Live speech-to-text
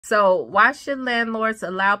So why should landlords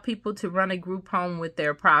allow people to run a group home with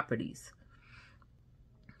their properties?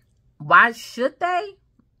 Why should they?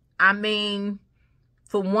 I mean,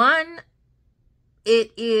 for one,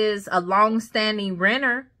 it is a long-standing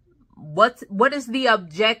renter. What is the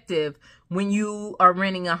objective when you are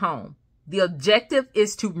renting a home? The objective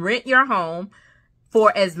is to rent your home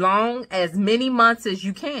for as many months as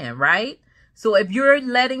you can, right? So if you're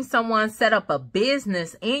letting someone set up a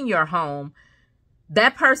business in your home,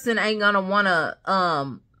 that person ain't gonna want to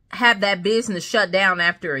have that business shut down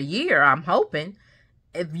after a year, I'm hoping.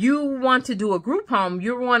 If you want to do a group home,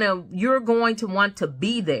 you're going to want to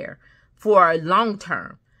be there for a long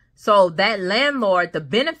term. So that landlord, the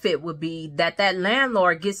benefit would be that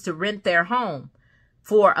landlord gets to rent their home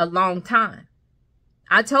for a long time.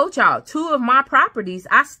 I told y'all, 2 of my properties,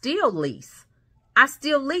 I still lease. I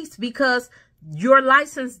still lease because your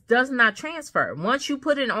license does not transfer. Once you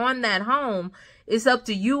put it on that home, it's up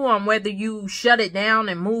to you on whether you shut it down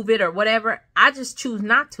and move it or whatever. I just choose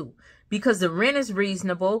not to because the rent is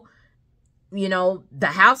reasonable. You know, the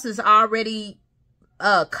house is already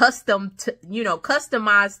customized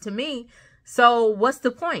to me. So what's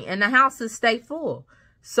the point? And the houses stay full.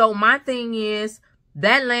 So my thing is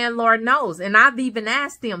that landlord knows. And I've even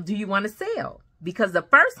asked them, do you want to sell? Because the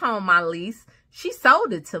first home I leased, she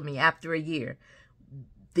sold it to me after a year.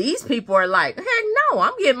 These people are like, heck no,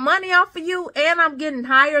 I'm getting money off of you and I'm getting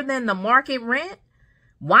higher than the market rent.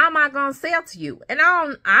 Why am I going to sell to you? And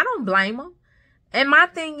I don't blame them. And my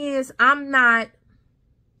thing is, I'm not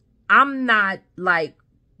like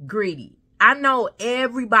greedy. I know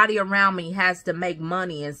everybody around me has to make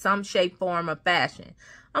money in some shape, form, or fashion.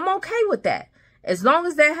 I'm okay with that. As long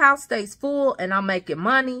as that house stays full and I'm making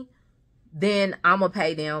money, then I'm going to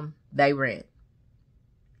pay them their rent.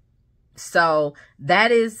 So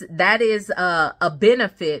that is a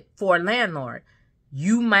benefit for a landlord.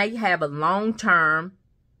 You might have a long-term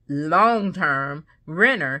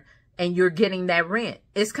renter and you're getting that rent.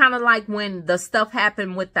 It's kind of like when the stuff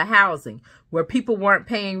happened with the housing where people weren't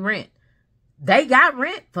paying rent. They got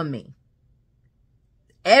rent from me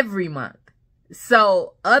every month.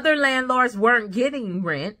 So other landlords weren't getting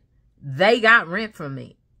rent. They got rent from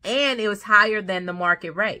me. And it was higher than the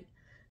market rate.